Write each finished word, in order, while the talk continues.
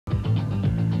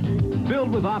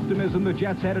Filled with optimism, the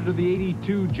Jets headed to the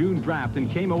 '82 June draft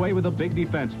and came away with a big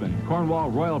defenseman.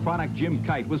 Cornwall Royal product Jim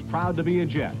Kite was proud to be a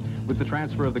Jet. With the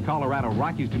transfer of the Colorado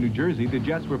Rockies to New Jersey, the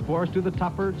Jets were forced to the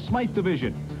tougher Smythe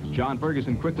division. John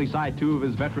Ferguson quickly signed two of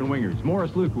his veteran wingers,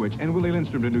 Morris Lukowich and Willie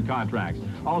Lindstrom, to new contracts,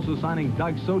 also signing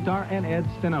Doug Sotar and Ed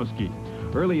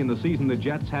Stanowski. Early in the season, the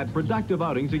Jets had productive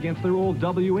outings against their old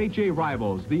WHA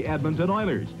rivals, the Edmonton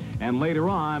Oilers, and later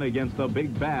on against the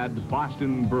big bad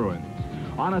Boston Bruins.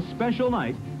 On a special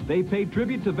night, they paid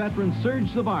tribute to veteran Serge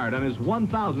Savard on his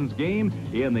 1000th game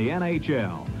in the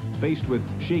NHL. Faced with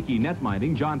shaky net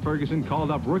minding, John Ferguson called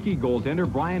up rookie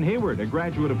goaltender Brian Hayward, a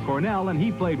graduate of Cornell, and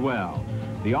he played well.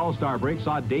 The All-Star break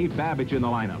saw Dave Babbage in the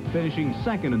lineup, finishing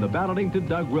second in the balloting to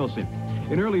Doug Wilson.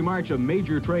 In early March, a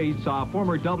major trade saw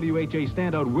former WHA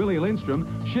standout Willie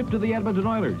Lindstrom shipped to the Edmonton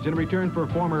Oilers in return for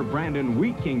former Brandon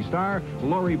Wheat King star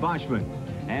Laurie Boschman.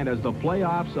 And as the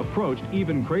playoffs approached,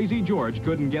 even Crazy George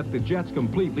couldn't get the Jets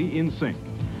completely in sync.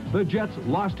 The Jets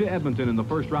lost to Edmonton in the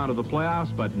first round of the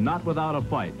playoffs, but not without a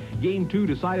fight. Game 2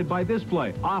 decided by this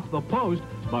play, off the post,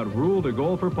 but ruled a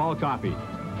goal for Paul Coffey.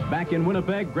 Back in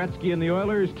Winnipeg, Gretzky and the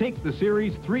Oilers take the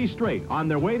series 3 straight on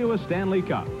their way to a Stanley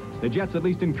Cup. The Jets, at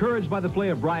least encouraged by the play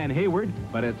of Brian Hayward,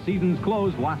 but at season's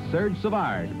close lost Serge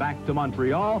Savard back to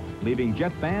Montreal, leaving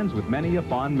Jet fans with many a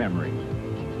fond memory.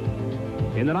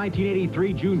 In the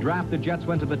 1983 June draft, the Jets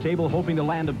went to the table hoping to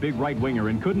land a big right winger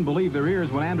and couldn't believe their ears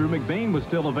when Andrew McBain was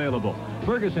still available.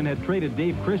 Ferguson had traded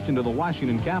Dave Christian to the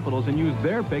Washington Capitals and used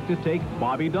their pick to take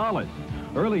Bobby Dawless.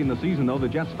 Early in the season, though, the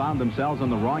Jets found themselves on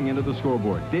the wrong end of the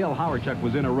scoreboard. Dale Hawerchuk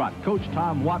was in a rut. Coach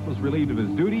Tom Watt was relieved of his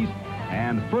duties,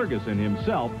 and Ferguson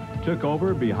himself took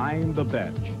over behind the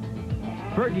bench.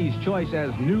 Fergie's choice as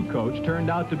new coach turned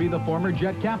out to be the former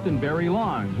Jet captain Barry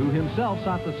Long, who himself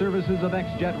sought the services of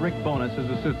ex-Jet Rick Bowness as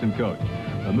assistant coach.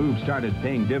 The move started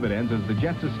paying dividends as the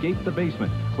Jets escaped the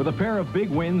basement with a pair of big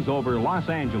wins over Los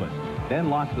Angeles, then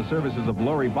lost the services of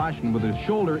Laurie Boschman with a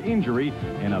shoulder injury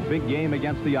in a big game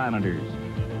against the Islanders.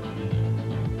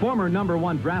 Former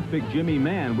 #1 draft pick Jimmy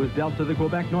Mann was dealt to the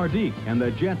Quebec Nordiques, and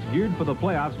the Jets geared for the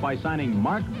playoffs by signing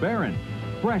Mark Barron,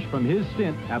 fresh from his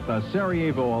stint at the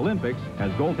Sarajevo Olympics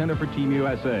as goaltender for Team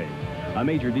USA. A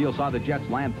major deal saw the Jets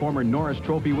land former Norris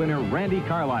Trophy winner Randy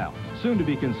Carlyle, soon to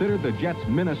be considered the Jets'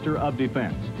 Minister of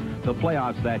Defense. The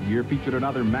playoffs that year featured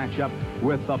another matchup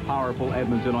with the powerful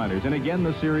Edmonton Oilers, and again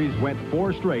the series went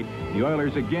 4 straight. The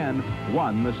Oilers again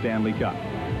won the Stanley Cup.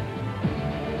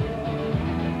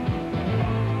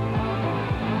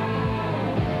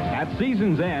 At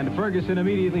season's end, Ferguson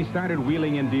immediately started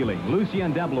wheeling and dealing.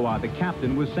 Lucien Deblois, the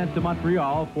captain, was sent to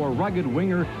Montreal for rugged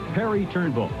winger Perry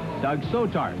Turnbull. Doug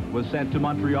Sotar was sent to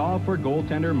Montreal for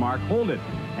goaltender Mark Holden.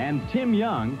 And Tim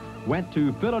Young went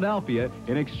to Philadelphia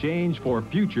in exchange for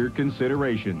future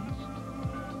considerations.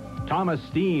 Thomas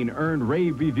Steen earned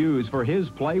rave reviews for his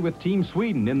play with Team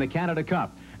Sweden in the Canada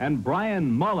Cup. And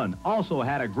Brian Mullen also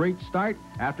had a great start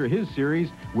after his series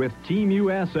with Team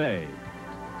USA.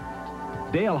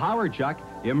 Dale Hawerchuk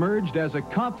emerged as a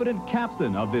confident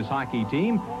captain of this hockey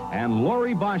team, and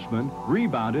Laurie Boschman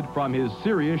rebounded from his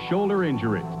serious shoulder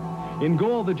injury. In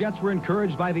goal, the Jets were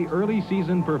encouraged by the early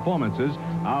season performances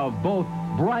of both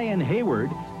Brian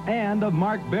Hayward and of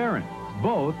Mark Barron,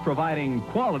 both providing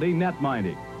quality net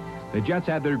minding. The Jets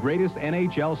had their greatest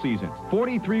NHL season,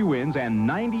 43 wins and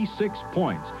 96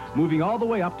 points, moving all the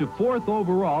way up to 4th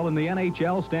overall in the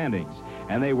NHL standings.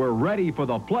 And they were ready for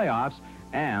the playoffs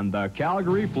and the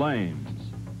Calgary Flames.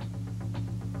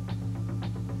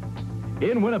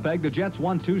 In Winnipeg, the Jets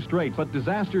won 2 straight, but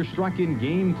disaster struck in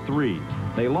Game 3.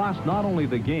 They lost not only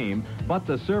the game, but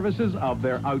the services of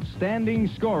their outstanding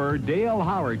scorer, Dale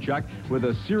Hawerchuk, with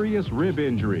a serious rib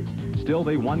injury. Still,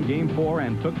 they won Game 4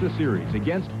 and took the series.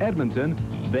 Against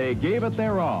Edmonton, they gave it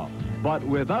their all. But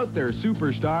without their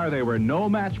superstar, they were no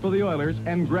match for the Oilers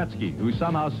and Gretzky, who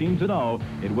somehow seemed to know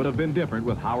it would have been different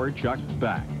with Hawerchuk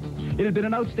back. It had been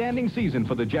an outstanding season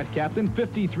for the Jet captain,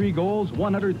 53 goals,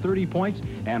 130 points,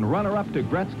 and runner-up to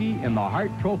Gretzky in the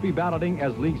Hart Trophy balloting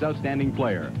as league's outstanding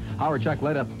player. Hawerchuk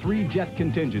led a 3-Jet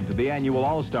contingent to the annual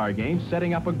All-Star game,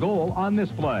 setting up a goal on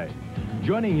this play.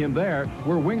 Joining him there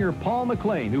were winger Paul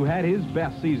McLean, who had his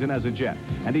best season as a Jet,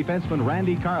 and defenseman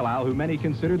Randy Carlyle, who many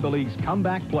considered the league's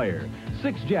comeback player.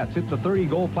 6 Jets hit the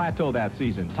 30-goal plateau that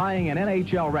season, tying an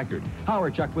NHL record.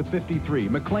 Hawerchuk with 53,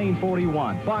 McLean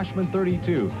 41, Boschman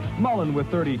 32, Mullen with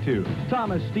 32,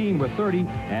 Thomas Steen with 30,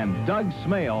 and Doug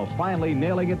Smale finally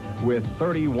nailing it with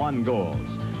 31 goals.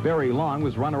 Barry Long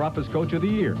was runner-up as Coach of the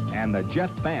Year, and the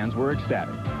Jet fans were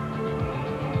ecstatic.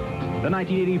 The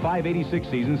 1985-86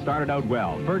 season started out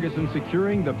well, Ferguson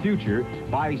securing the future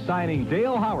by signing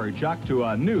Dale Hawerchuk to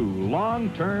a new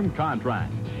long-term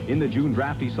contract. In the June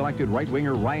draft, he selected right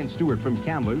winger Ryan Stewart from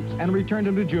Kamloops and returned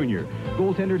him to junior.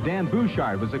 Goaltender Dan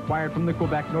Bouchard was acquired from the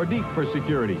Quebec Nordique for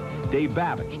security. Dave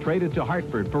Babbage traded to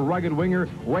Hartford for rugged winger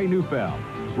Ray Neufeld.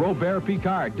 Robert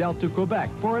Picard dealt to Quebec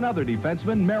for another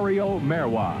defenseman, Mario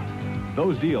Marois.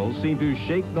 Those deals seemed to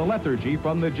shake the lethargy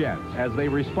from the Jets as they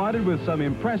responded with some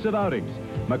impressive outings.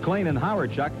 McLean and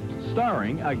Hawerchuk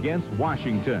starring against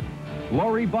Washington.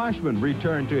 Laurie Boschman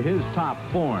returned to his top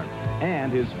form,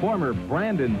 and his former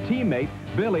Brandon teammate,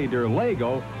 Billy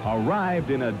Derlago, arrived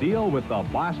in a deal with the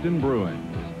Boston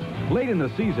Bruins. Late in the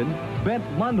season, Bent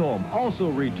Lundholm also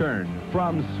returned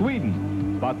from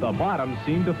Sweden, but the bottom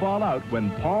seemed to fall out when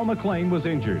Paul McLean was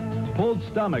injured. Pulled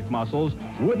stomach muscles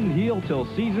wouldn't heal till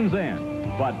season's end.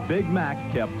 But Big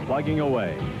Mac kept plugging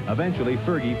away. Eventually,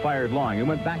 Fergie fired Long and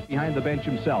went back behind the bench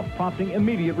himself, prompting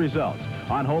immediate results.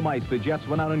 On home ice, the Jets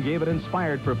went out and gave an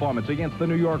inspired performance against the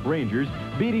New York Rangers,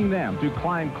 beating them to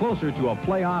climb closer to a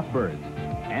playoff berth.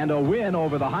 And a win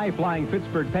over the high-flying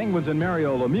Pittsburgh Penguins and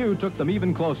Mario Lemieux took them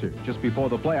even closer. Just before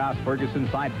the playoffs, Ferguson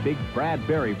signed Big Brad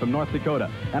Berry from North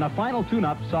Dakota. And a final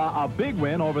tune-up saw a big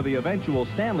win over the eventual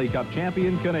Stanley Cup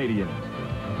champion Canadiens.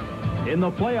 In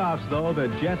the playoffs, though, the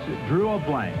Jets drew a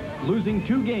blank, losing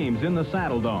 2 games in the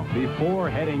Saddle Dome before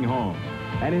heading home.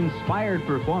 An inspired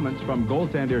performance from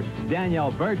goaltender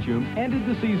Daniel Berthiaume ended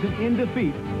the season in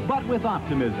defeat, but with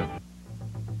optimism.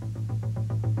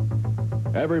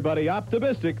 Everybody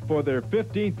optimistic for their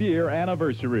 15th year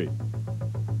anniversary.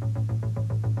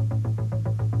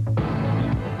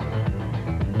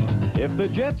 If the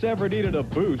Jets ever needed a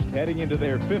boost heading into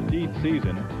their 15th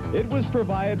season, it was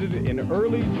provided in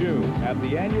early June at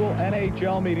the annual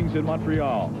NHL meetings in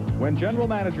Montreal, when General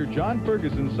Manager John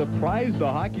Ferguson surprised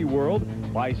the hockey world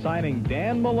by signing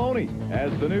Dan Maloney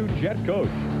as the new Jet coach.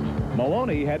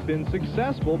 Maloney had been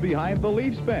successful behind the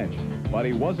Leafs bench, but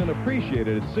he wasn't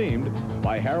appreciated, it seemed,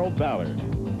 by Harold Ballard.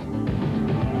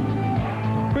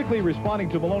 Quickly responding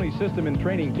to Maloney's system in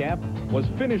training camp was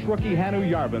Finnish rookie Hannu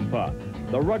Järvenpää.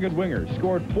 The rugged winger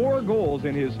scored 4 goals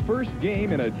in his first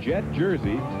game in a Jet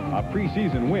jersey, a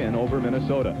preseason win over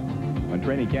Minnesota. When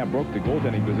training camp broke, the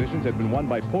goaltending positions had been won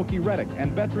by Pokey Reddick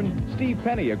and veteran Steve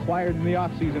Penny, acquired in the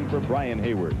offseason for Brian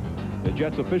Hayward. The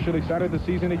Jets officially started the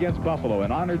season against Buffalo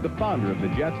and honored the founder of the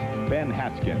Jets, Ben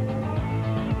Hatskin.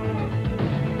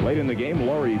 Late in the game,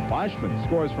 Laurie Boschman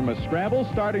scores from a scramble,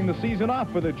 starting the season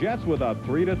off for the Jets with a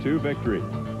 3-2 victory.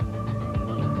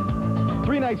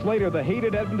 3 nights later, the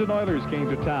hated Edmonton Oilers came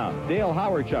to town. Dale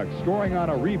Hawerchuk scoring on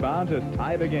a rebound to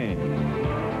tie the game.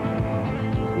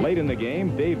 Late in the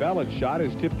game, Dave Ellitt's shot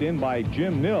is tipped in by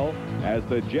Jim Nill as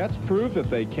the Jets prove that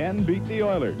they can beat the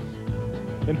Oilers.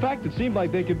 In fact, it seemed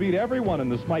like they could beat everyone in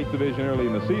the Smythe division early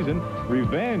in the season.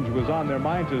 Revenge was on their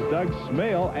minds as Doug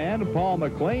Smale and Paul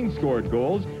McLean scored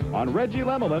goals on Reggie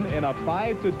Lemelin in a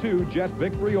 5-2 Jet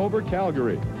victory over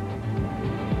Calgary.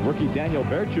 Rookie Daniel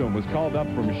Berthiaume was called up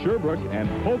from Sherbrooke, and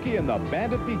Pokey and the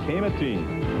Bandit became a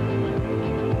team.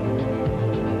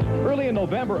 Early in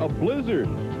November, a blizzard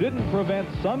didn't prevent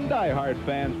some diehard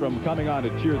fans from coming on to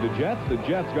cheer the Jets. The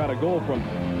Jets got a goal from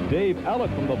Dave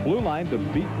Ellett from the blue line to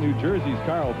beat New Jersey's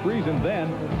Carl Friesen. Then,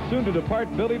 soon to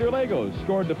depart, Billy Derlago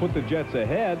scored to put the Jets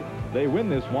ahead. They win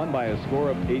this one by a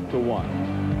score of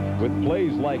 8-1. With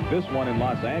plays like this one in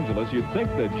Los Angeles, you'd think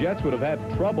the Jets would have had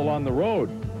trouble on the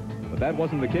road. But that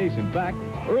wasn't the case. In fact,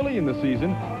 early in the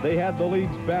season, they had the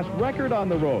league's best record on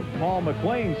the road. Paul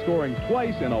McLean scoring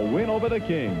twice in a win over the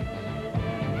Kings.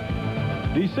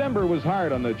 December was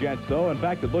hard on the Jets, though. In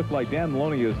fact, it looked like Dan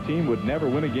Maloney's team would never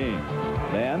win a game.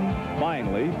 Then,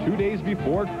 finally, 2 days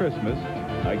before Christmas,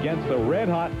 against the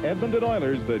red-hot Edmonton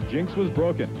Oilers, the jinx was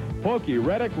broken. Pokey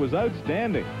Reddick was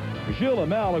outstanding. Gilles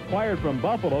Lamel, acquired from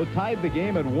Buffalo, tied the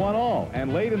game at 1-1.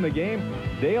 And late in the game,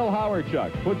 Dale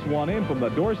Hawerchuk puts one in from the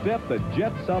doorstep. The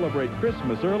Jets celebrate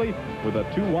Christmas early with a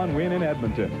 2-1 win in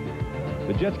Edmonton.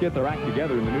 The Jets get their act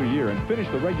together in the new year and finish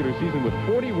the regular season with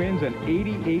 40 wins and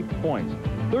 88 points.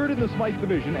 3rd in the Smythe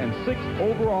division and 6th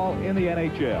overall in the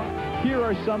NHL. Here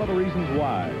are some of the reasons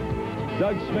why.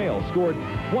 Doug Smale scored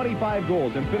 25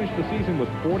 goals and finished the season with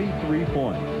 43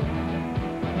 points.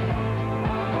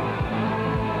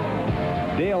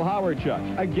 Dale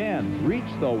Hawerchuk again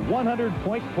reached the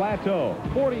 100-point plateau,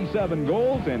 47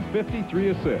 goals and 53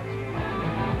 assists.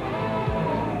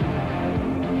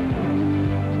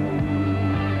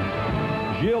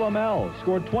 Gilles Lamel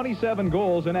scored 27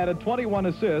 goals and added 21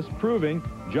 assists, proving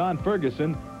John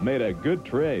Ferguson made a good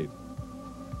trade.